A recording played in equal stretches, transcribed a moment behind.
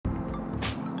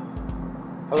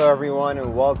Hello everyone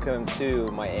and welcome to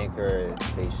my anchor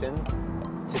station.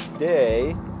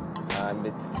 Today,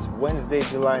 it's Wednesday,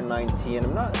 July 19th.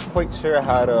 I'm not quite sure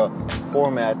how to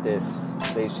format this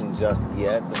station just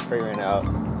yet. I'm figuring out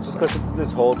just because it's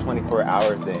this whole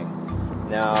 24-hour thing.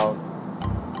 Now,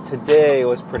 today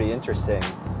was pretty interesting.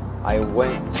 I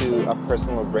went to a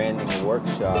personal branding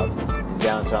workshop in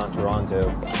downtown Toronto,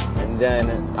 and then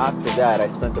after that I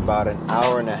spent about an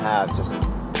hour and a half just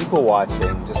people watching.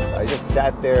 I just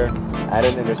sat there at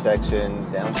an intersection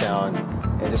downtown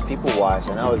and just people watched,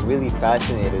 and I was really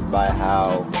fascinated by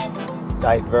how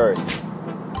diverse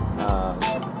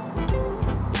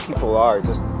people are,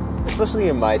 just especially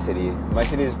in my city. My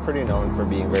city is pretty known for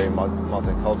being very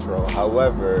multicultural.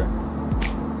 However,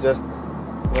 just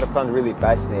what I found really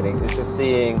fascinating is just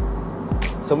seeing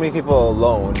so many people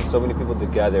alone, so many people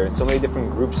together, and so many different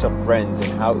groups of friends,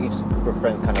 and how each group of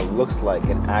friends kind of looks like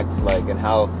and acts like, and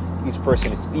how each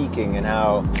person is speaking, and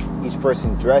how each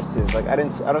person dresses. Like I don't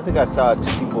think I saw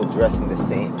two people dressing the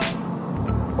same,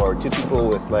 or two people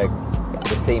with like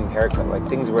the same haircut. Like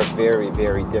things were very,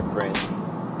 very different.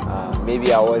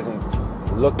 Maybe I wasn't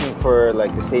looking for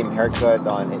like the same haircut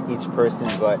on each person,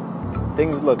 but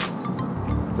things looked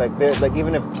like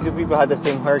even if two people had the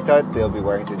same haircut, they'll be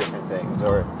wearing two different things,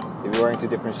 or they'll be wearing two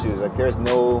different shoes. Like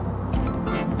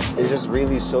it just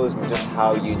really shows me just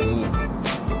how unique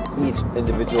each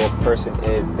individual person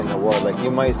is in the world. Like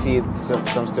you might see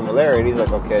some similarities,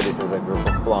 like okay, this is a group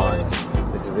of blondes,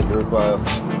 this is a group of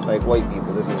like white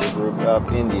people, this is a group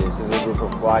of Indians, this is a group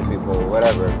of black people,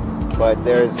 whatever. But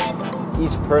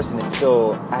each person is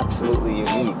still absolutely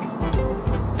unique.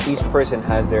 Each person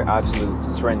has their absolute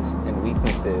strengths and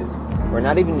weaknesses, or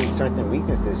not even strengths and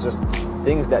weaknesses, just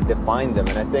things that define them.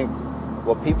 And I think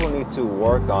what people need to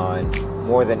work on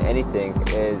more than anything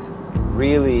is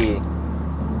really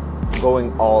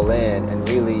going all in and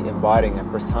really embodying and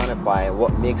personifying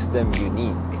what makes them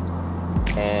unique,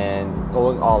 and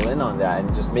going all in on that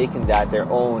and just making that their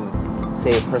own,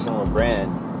 say, personal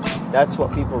brand. That's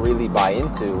what people really buy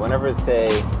into.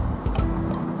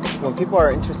 When people are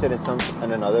interested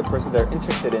in another person, they're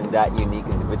interested in that unique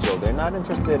individual. They're not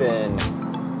interested in,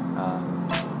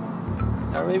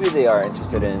 or maybe they are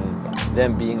interested in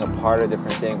them being a part of a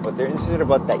different thing, but they're interested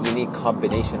about that unique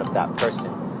combination of that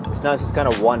person. It's not just kind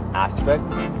of one aspect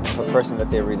of a person that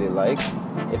they really like.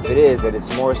 If it is, that it's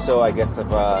more so, I guess,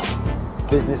 of a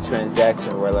business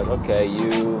transaction where like, okay,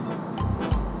 you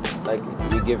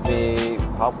give me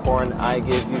popcorn, I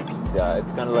give you pizza.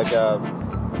 It's kind of like a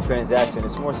transaction.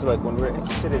 It's more so like when we're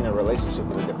interested in a relationship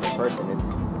with a different person, it's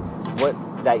what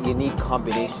that unique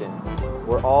combination.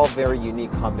 We're all very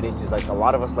unique combinations. Like a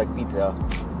lot of us like pizza,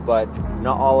 but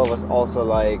not all of us also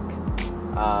like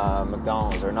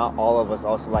McDonald's, or not all of us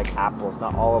also like apples,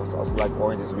 not all of us also like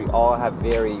oranges. We all have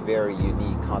very, very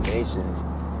unique combinations,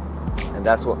 and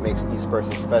that's what makes each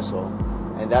person special,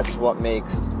 and that's what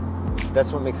makes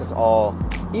us all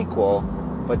equal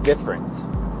but different.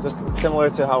 Just similar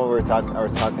to how we were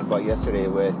talking about yesterday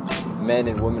with men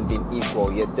and women being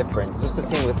equal yet different. Just the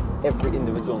same with every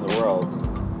individual in the world,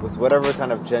 with whatever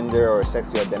kind of gender or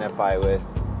sex you identify with.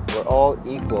 We're all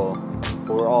equal,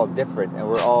 but we're all different, and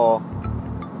we're all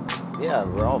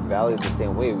valued the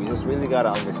same way. We just really got to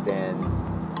understand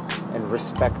and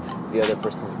respect the other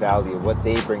person's value, what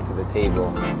they bring to the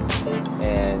table,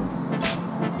 and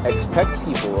expect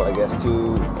people, I guess,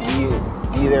 to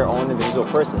be their own individual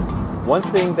person. One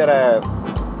thing that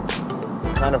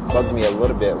kind of bugged me a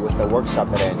little bit with the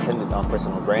workshop that I attended on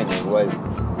personal branding was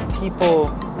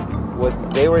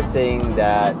they were saying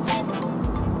that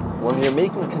when you're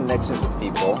making connections with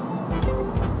people,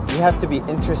 you have to be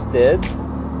interested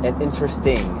and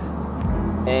interesting.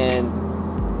 And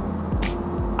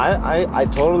I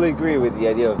totally agree with the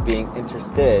idea of being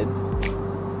interested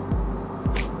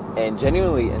and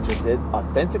genuinely interested,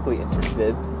 authentically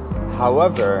interested.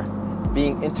 However,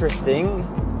 being interesting,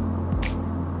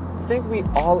 I think we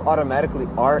all automatically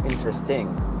are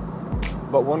interesting.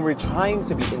 But when we're trying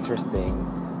to be interesting,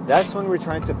 that's when we're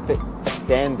trying to fit a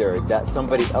standard that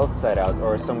somebody else set out,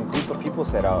 or some group of people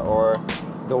set out, or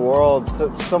the world,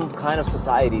 some kind of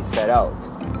society set out.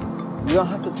 You don't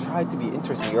have to try to be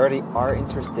interesting. You already are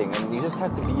interesting, and you just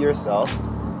have to be yourself,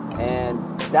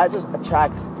 and that just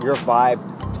attracts your vibe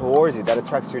towards you. That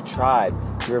attracts your tribe.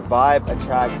 Your vibe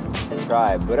attracts a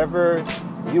tribe. Whatever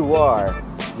you are,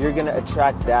 you're going to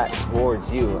attract that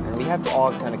towards you, and we have to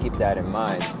all kind of keep that in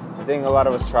mind. I think a lot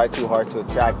of us try too hard to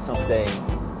attract something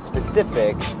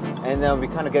specific, and then we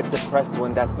kind of get depressed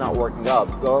when that's not working out.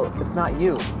 Well, it's not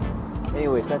you.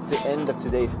 Anyways, that's the end of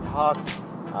today's talk.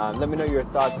 Let me know your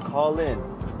thoughts. Call in.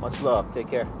 Much love. Take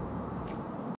care.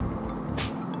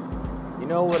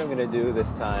 know what I'm gonna do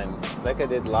this time, like I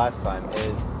did last time,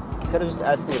 is instead of just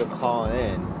asking you to call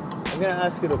in, I'm gonna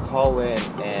ask you to call in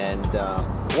and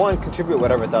one, contribute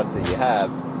whatever thoughts that you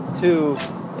have. Two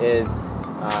is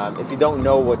if you don't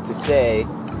know what to say,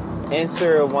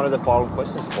 answer one of the following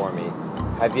questions for me.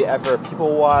 Have you ever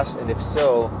people watched, and if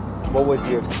so, what was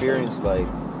your experience like?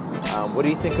 What do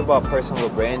you think about personal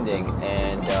branding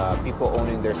and people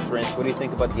owning their strengths? What do you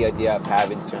think about the idea of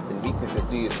having strengths and weaknesses?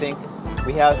 Do you think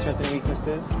we have strengths and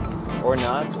weaknesses or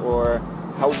not? Or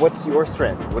what's your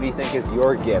strength? What do you think is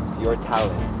your gift, your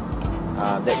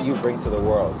talent that you bring to the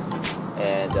world?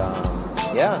 And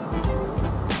yeah,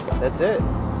 that's it.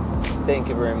 Thank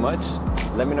you very much.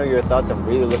 Let me know your thoughts. I'm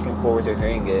really looking forward to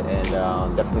hearing it, and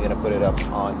I'm definitely going to put it up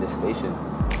on this station.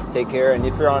 Take care, and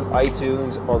if you're on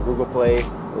iTunes or Google Play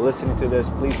listening to this,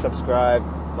 please subscribe.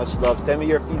 Much love. Send me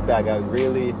your feedback. I would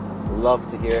really love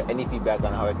to hear any feedback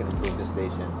on how I can improve this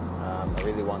station. I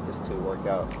really want this to work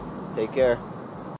out. Take care.